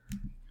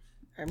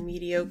our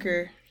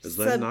mediocre. Is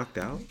Len knocked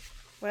out?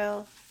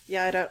 Well,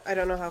 yeah, I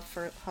don't know how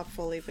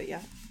fully, but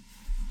yeah.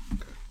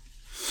 Okay.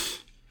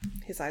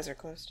 His eyes are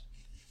closed.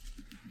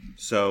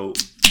 So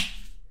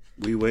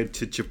we went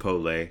to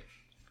Chipotle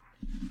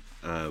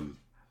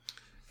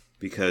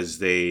because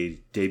they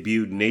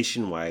debuted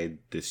nationwide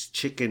this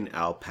chicken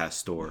al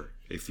pastor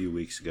a few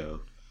weeks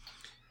ago.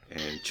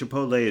 And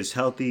Chipotle is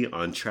healthy,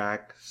 on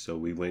track. So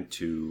we went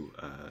to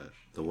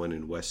the one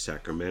in West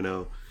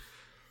Sacramento.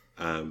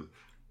 And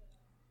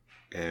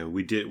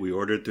we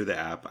ordered through the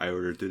app. I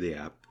ordered through the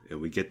app.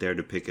 And we get there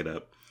to pick it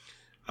up.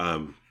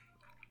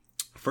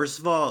 First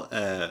of all,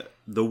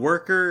 the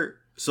worker...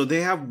 So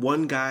they have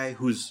one guy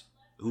who's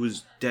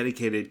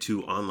dedicated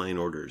to online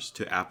orders,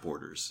 to app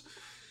orders.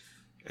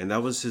 And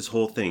that was his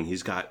whole thing.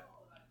 He's got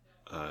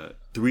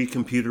 3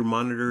 computer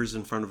monitors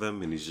in front of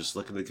him, and he's just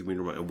looking at the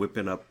computer and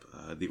whipping up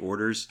the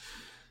orders.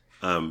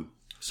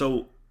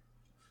 So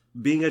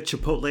being a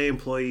Chipotle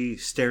employee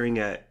staring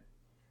at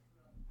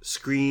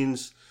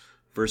screens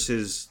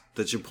versus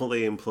the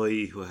Chipotle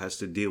employee who has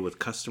to deal with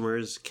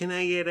customers. Can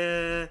I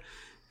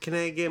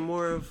get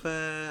more of,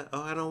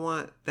 I don't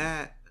want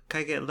that. Can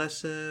I get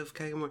less of?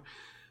 Can I get more?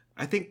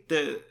 I think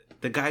the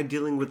guy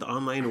dealing with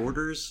online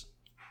orders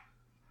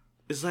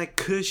is like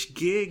cush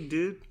gig,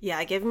 dude.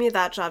 Yeah, give me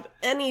that job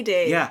any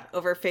day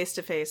over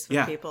face-to-face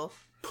with people.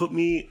 Put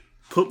me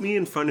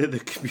in front of the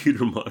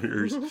computer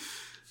monitors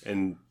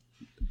and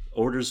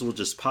orders will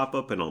just pop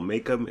up and I'll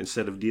make them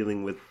instead of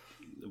dealing with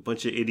a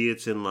bunch of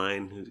idiots in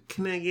line.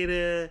 Can I get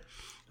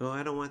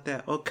I don't want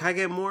that. Oh, can I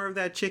get more of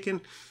that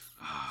chicken?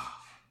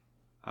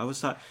 I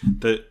was thought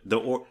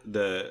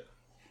the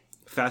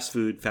fast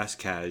food, fast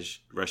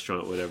cash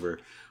restaurant, whatever,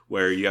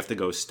 where you have to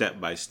go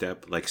step by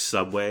step, like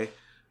Subway.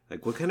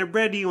 Like, what kind of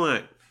bread do you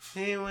want?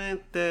 I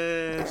want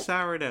the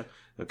sourdough.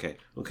 Okay.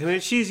 What kind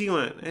of cheese do you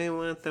want? I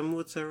want the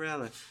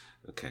mozzarella.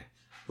 Okay.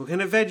 What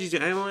kind of veggies do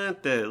you want? I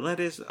want the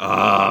lettuce.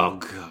 Oh,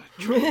 God.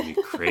 Drive me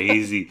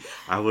crazy.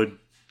 I would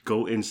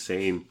go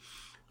insane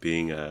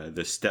being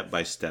the step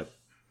by step.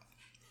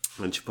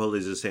 And Chipotle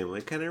is the same.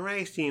 What kind of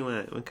rice do you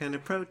want? What kind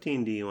of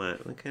protein do you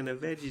want? What kind of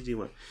veggies do you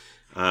want?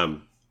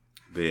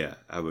 But yeah,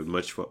 I would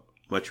much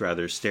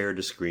rather stare at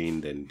a screen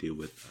than deal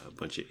with a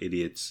bunch of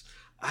idiots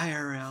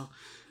IRL.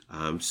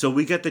 So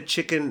we got the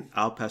chicken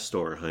al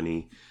pastor,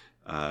 honey,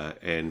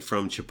 and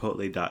from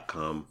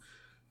Chipotle.com,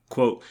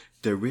 quote,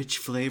 the rich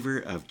flavor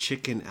of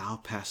chicken al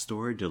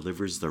pastor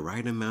delivers the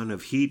right amount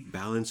of heat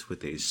balanced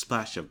with a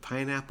splash of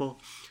pineapple,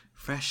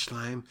 fresh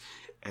lime,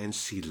 and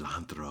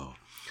cilantro.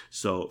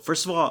 So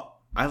first of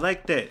all, I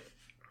like that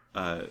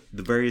the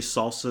various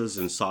salsas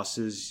and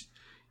sauces,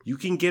 you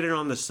can get it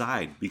on the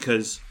side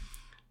because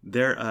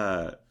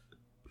they're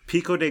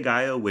pico de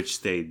gallo,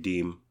 which they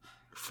deem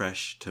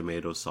fresh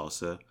tomato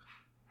salsa.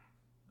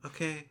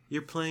 Okay,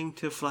 you're playing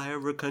to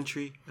flyover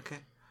country. Okay,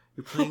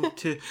 you're playing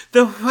to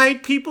the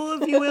white people,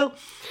 if you will.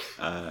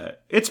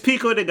 It's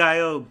pico de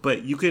gallo,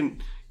 but you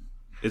can.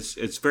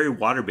 It's very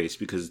water based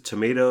because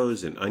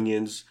tomatoes and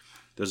onions.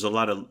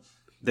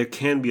 There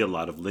can be a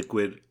lot of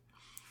liquid.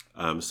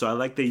 So I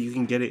like that you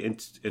can get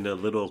it in a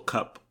little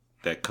cup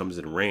that comes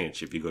in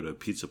ranch if you go to a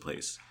pizza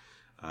place.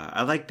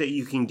 I like that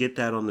you can get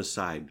that on the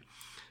side.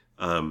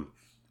 And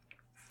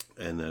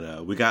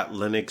then we got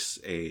Lennox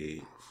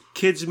a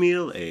kids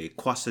meal, a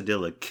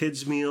quesadilla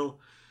kids meal.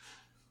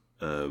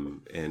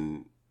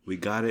 And we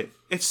got it.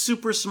 It's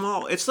super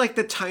small. It's like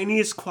the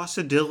tiniest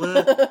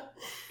quesadilla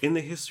in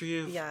the history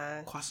of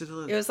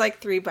quesadilla. It was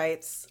like 3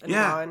 bites and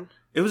gone.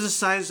 It was the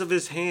size of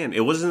his hand.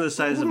 It wasn't the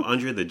size of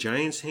Andre the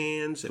Giant's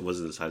hands. It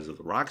wasn't the size of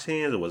The Rock's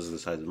hands. It wasn't the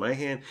size of my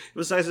hand. It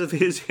was the size of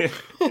his hand.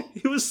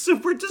 He was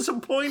super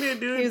disappointed,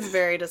 dude. He was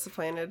very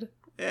disappointed.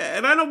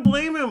 And I don't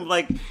blame him.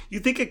 Like, you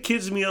think a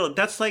kid's meal,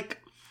 that's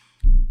like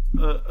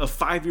a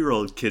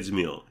 5-year-old kid's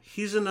meal.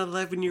 He's an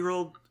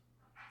 11-year-old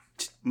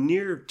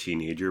near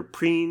teenager,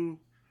 tweenager.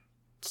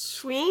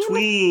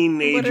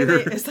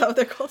 Is that what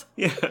they're called?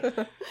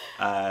 Yeah.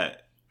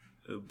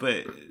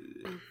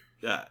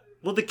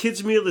 Well, the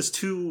kid's meal is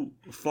too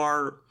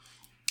far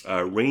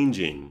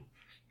ranging.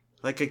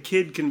 Like a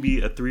kid can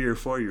be a 3 or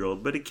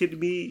 4-year-old, but a kid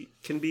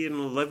can be an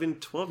 11,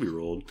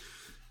 12-year-old.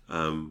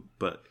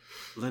 But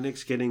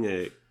Lennox getting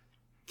a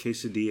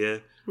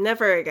quesadilla.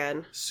 Never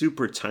again.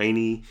 Super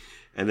tiny.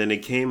 And then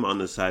it came on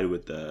the side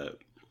with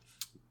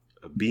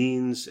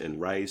beans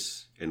and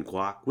rice and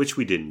guac, which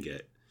we didn't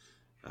get.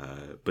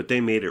 But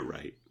they made it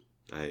right.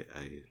 I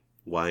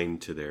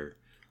whined to their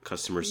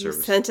customer service.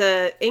 You sent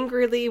a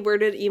angrily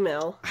worded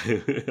email.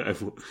 I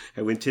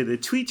went to the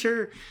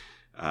Twitter.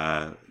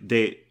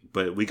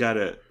 But we got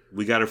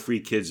a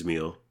free kids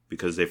meal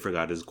because they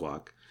forgot his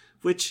guac,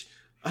 which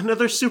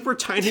another super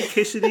tiny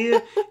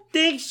quesadilla.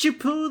 Thanks,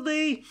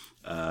 Chipotle.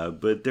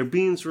 But their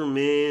beans were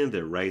meh,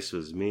 their rice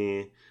was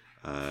meh.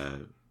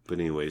 But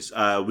anyways,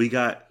 we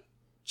got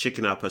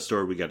chicken al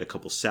pastor. We got a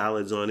couple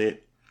salads on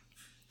it.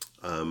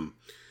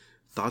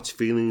 Thoughts,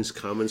 feelings,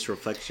 comments,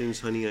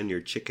 reflections, honey, on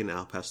your chicken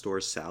al pastor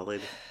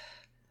salad?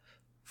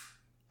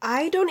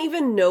 I don't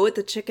even know what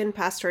the chicken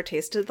pastor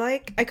tasted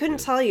like. I couldn't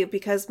tell you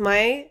because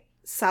my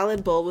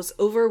salad bowl was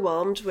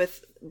overwhelmed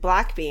with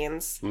black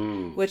beans,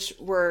 which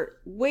were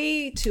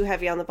way too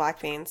heavy on the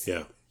black beans.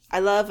 Yeah. I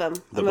love them.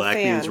 The black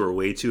beans were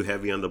way too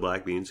heavy on the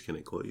black beans. Can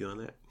I quote you on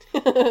that?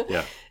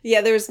 Yeah.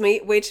 Yeah, there was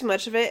way too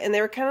much of it, and they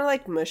were kind of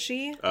like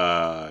mushy.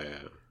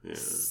 Yeah.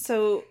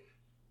 So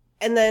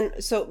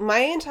my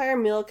entire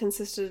meal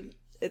consisted,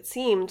 it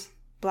seemed,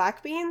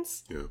 black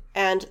beans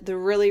and the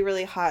really,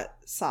 really hot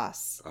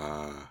sauce,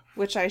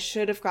 which I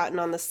should have gotten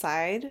on the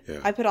side.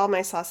 Yeah. I put all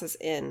my sauces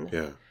in.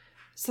 Yeah.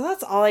 So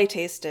that's all I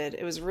tasted.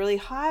 It was really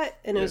hot,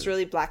 and it was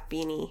really black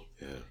beany.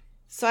 Yeah.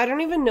 So I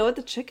don't even know what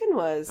the chicken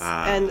was.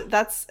 And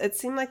it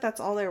seemed like that's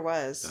all there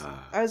was.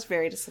 I was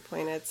very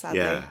disappointed, sadly.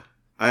 Yeah.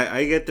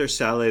 I get their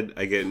salad.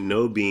 I get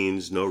no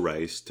beans, no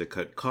rice to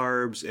cut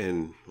carbs.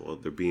 And, well,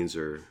 their beans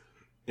are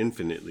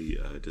infinitely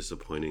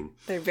disappointing.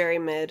 They're very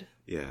mid.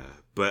 Yeah.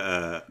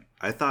 But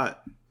I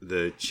thought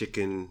the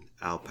chicken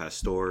al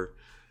pastor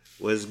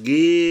was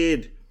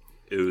good.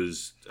 It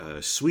was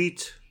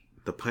sweet.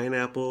 The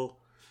pineapple,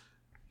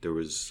 there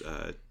was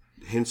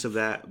hints of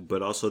that.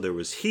 But also there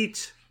was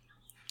heat.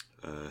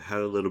 Had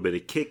a little bit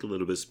of kick, a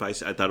little bit of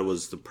spice. I thought it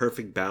was the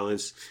perfect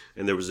balance,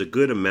 and there was a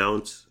good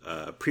amount.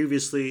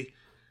 Previously,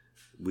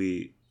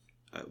 we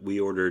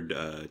ordered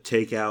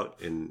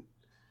takeout, and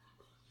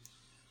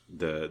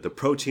the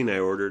protein I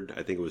ordered,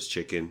 I think it was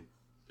chicken,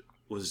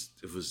 was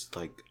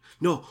like,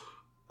 no,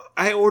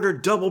 I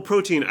ordered double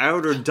protein.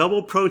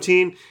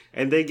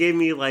 And they gave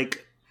me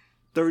like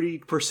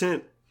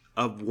 30%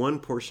 of one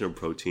portion of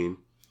protein.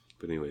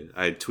 But anyway,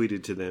 I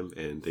tweeted to them,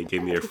 and they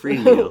gave me a free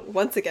meal.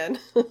 Once again.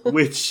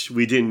 Which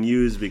we didn't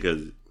use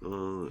because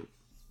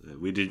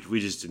we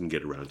just didn't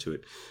get around to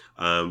it.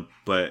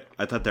 But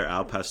I thought their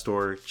al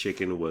pastor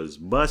chicken was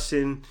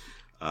bussin'.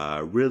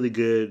 Really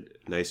good.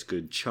 Nice,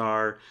 good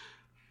char.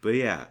 But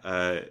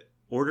yeah,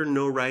 order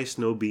no rice,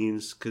 no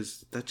beans,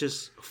 because that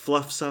just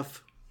fluffs up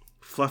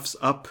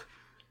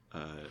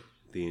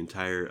the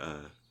entire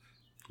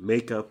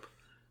makeup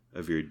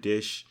of your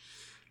dish.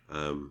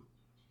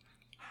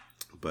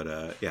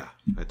 But yeah,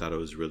 I thought it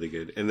was really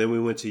good. And then we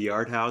went to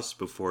Yard House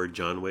before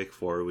John Wick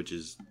 4, which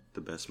is the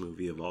best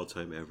movie of all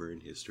time ever in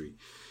history.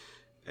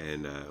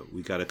 And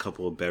we got a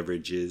couple of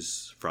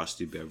beverages,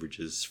 frosty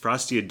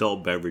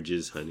adult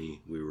beverages,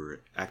 honey. We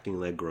were acting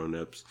like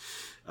grown-ups.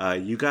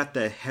 You got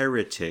the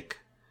Heretic,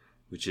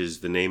 which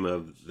is the name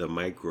of the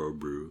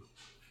microbrew.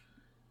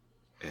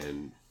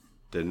 And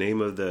the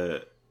name of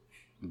the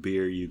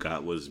beer you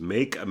got was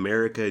Make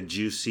America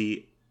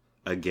Juicy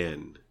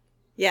Again.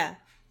 Yeah.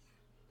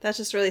 That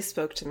just really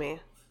spoke to me.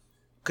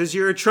 Because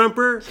you're a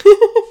Trumper?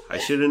 I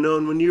should have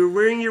known when you were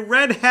wearing your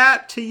red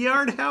hat to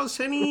Yard House,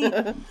 honey.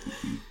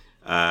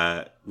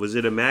 Was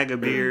it a MAGA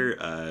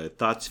beer?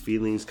 Thoughts,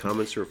 feelings,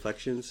 comments,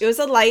 reflections? It was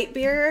a light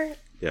beer.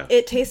 Yeah.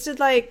 It tasted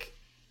like...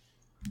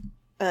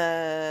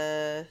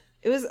 it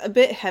was a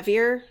bit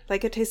heavier.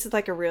 Like, it tasted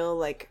like a real,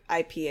 like,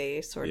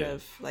 IPA sort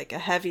of. Like, a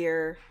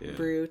heavier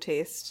brew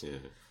taste. Yeah.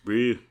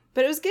 Brew.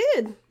 But it was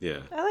good.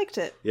 Yeah. I liked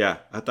it. Yeah,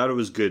 I thought it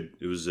was good.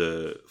 It was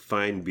a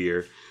fine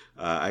beer.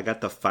 I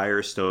got the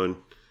Firestone.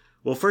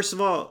 Well, first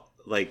of all,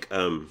 like,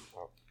 I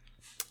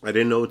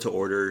didn't know what to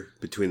order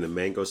between the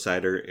mango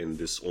cider and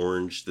this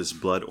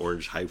blood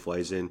orange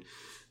Hefeweizen.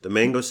 The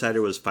mango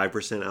cider was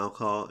 5%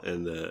 alcohol,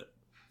 and the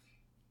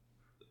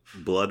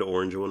blood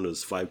orange one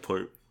was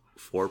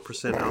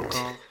 5.4%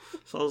 alcohol.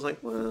 So I was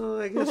like, well,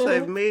 I guess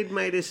I've made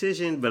my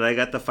decision. But I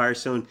got the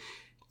Firestone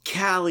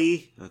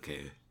Cali.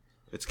 Okay.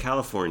 It's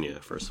California,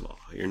 first of all.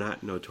 You're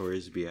not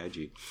Notorious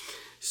B.I.G.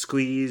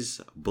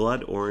 Squeeze,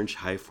 blood orange,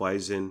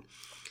 Hefeweizen,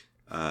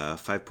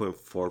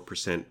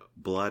 5.4%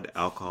 blood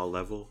alcohol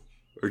level,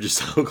 or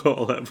just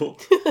alcohol level.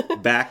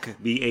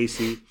 BAC,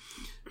 B-A-C.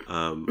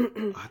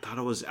 I thought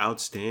it was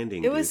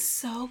outstanding. It was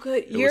so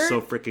good. It was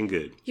so freaking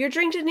good. Your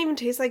drink didn't even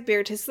taste like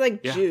beer. It tasted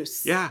like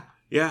juice. Yeah.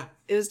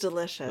 It was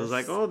delicious. I was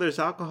like, oh, there's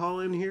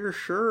alcohol in here?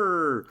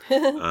 Sure.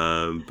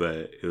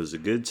 But it was a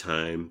good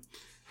time.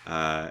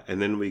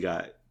 And then we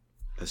got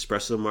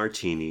espresso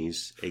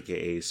martinis,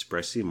 aka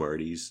espresso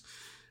marties.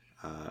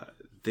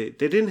 They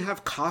didn't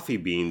have coffee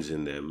beans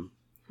in them.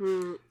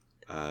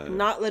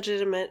 Not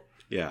legitimate.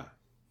 Yeah.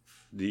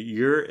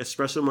 Your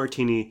espresso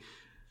martini,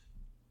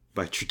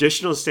 by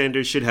traditional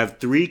standards, should have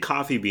 3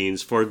 coffee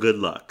beans for good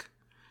luck.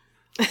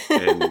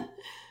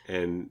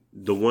 And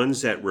the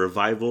ones at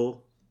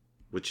Revival,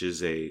 which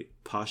is a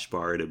posh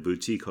bar at a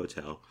boutique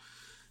hotel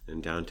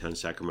in downtown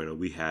Sacramento,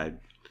 we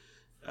had...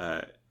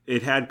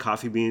 it had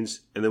coffee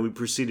beans, and then we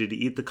proceeded to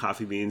eat the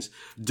coffee beans.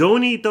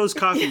 Don't eat those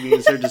coffee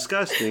beans. They're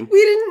disgusting.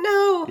 We didn't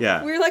know.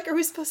 Yeah. We were like, are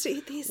we supposed to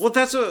eat these? Well,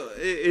 that's what...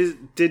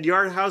 Did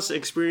Yard House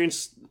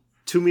experience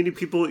too many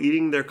people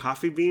eating their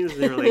coffee beans?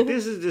 And they were like,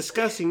 this is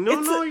disgusting.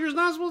 No, you're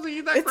not supposed to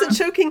eat that crap. It's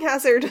a choking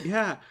hazard.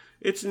 Yeah.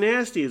 It's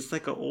nasty. It's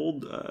like an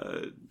old,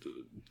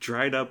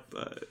 dried up,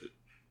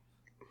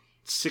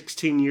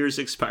 16 years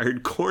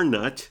expired corn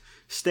nut.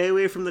 Stay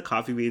away from the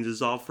coffee beans.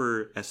 It's all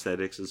for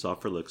aesthetics. It's all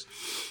for looks.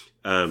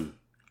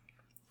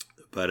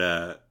 But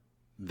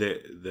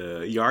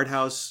the Yard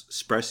House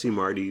Espresso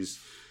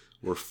Marties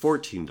were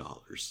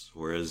 $14,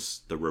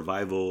 whereas the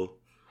Revival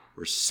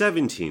were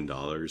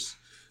 $17.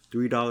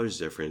 $3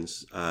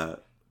 difference.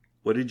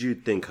 What did you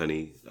think,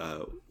 honey?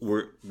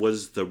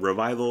 Was the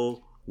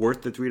Revival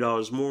worth the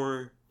 $3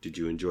 more? Did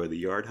you enjoy the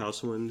Yard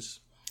House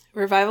ones?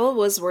 Revival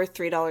was worth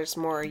 $3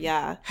 more,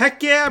 yeah.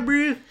 Heck yeah,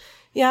 bro!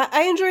 Yeah,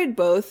 I enjoyed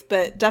both,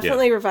 but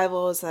definitely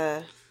Revival is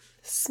a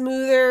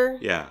smoother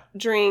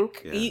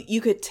drink. Yeah. You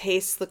could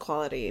taste the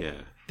quality.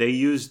 Yeah. They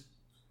used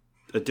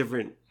a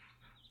different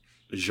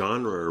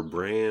genre or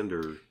brand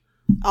or...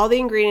 All the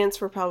ingredients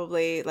were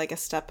probably like a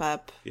step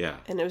up. Yeah.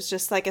 And it was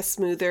just like a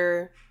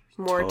smoother,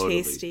 more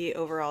tasty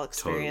overall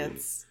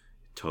experience.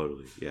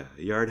 Totally. Yeah.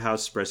 Yard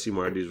House Espresso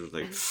Marties was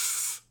like...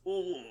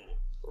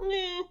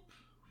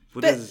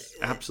 What is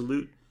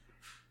Absolute?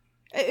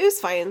 It was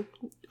fine.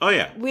 Oh,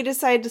 yeah. We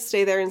decided to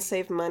stay there and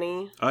save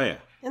money. Oh, yeah.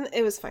 And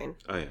it was fine.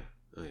 Oh, yeah.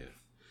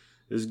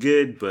 It was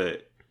good,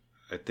 but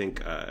I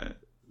think the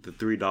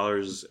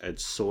 $3 at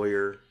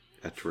Sawyer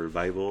at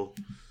Revival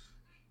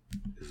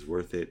is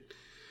worth it.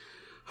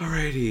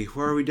 Alrighty.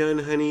 Well, are we done,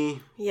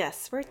 honey?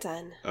 Yes, we're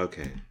done.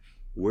 Okay.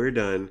 We're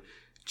done.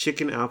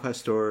 Chicken al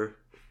pastor,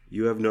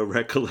 you have no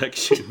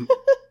recollection.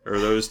 Or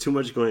there was too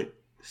much going...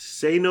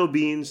 Say no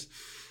beans.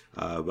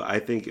 But I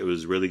think it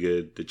was really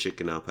good, the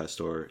chicken al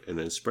pastor. And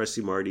then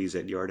Espresso Marties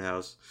at Yard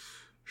House.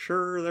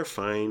 Sure, they're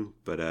fine.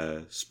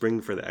 But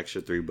spring for the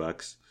extra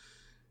 $3.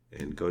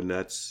 And go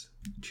nuts.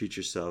 Treat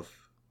yourself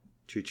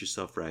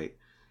right.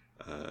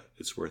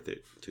 It's worth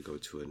it to go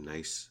to a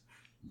nice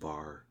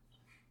bar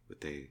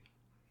with a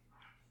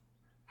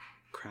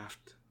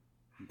craft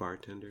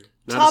bartender.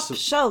 Top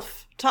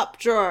shelf, top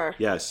drawer.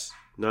 Yes.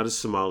 Not a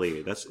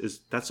sommelier.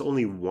 That's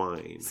only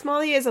wine.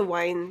 Sommelier is a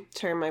wine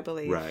term, I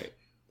believe. Right.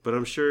 But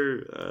I'm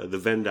sure the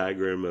Venn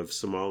diagram of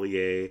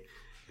sommelier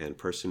and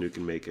person who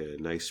can make a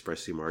nice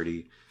espresso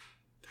marty,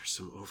 there's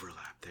some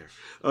overlap there.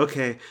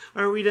 Okay.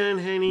 Are we done,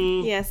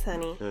 honey? Yes,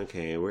 honey.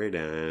 Okay, we're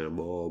done.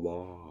 Blah,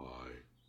 blah.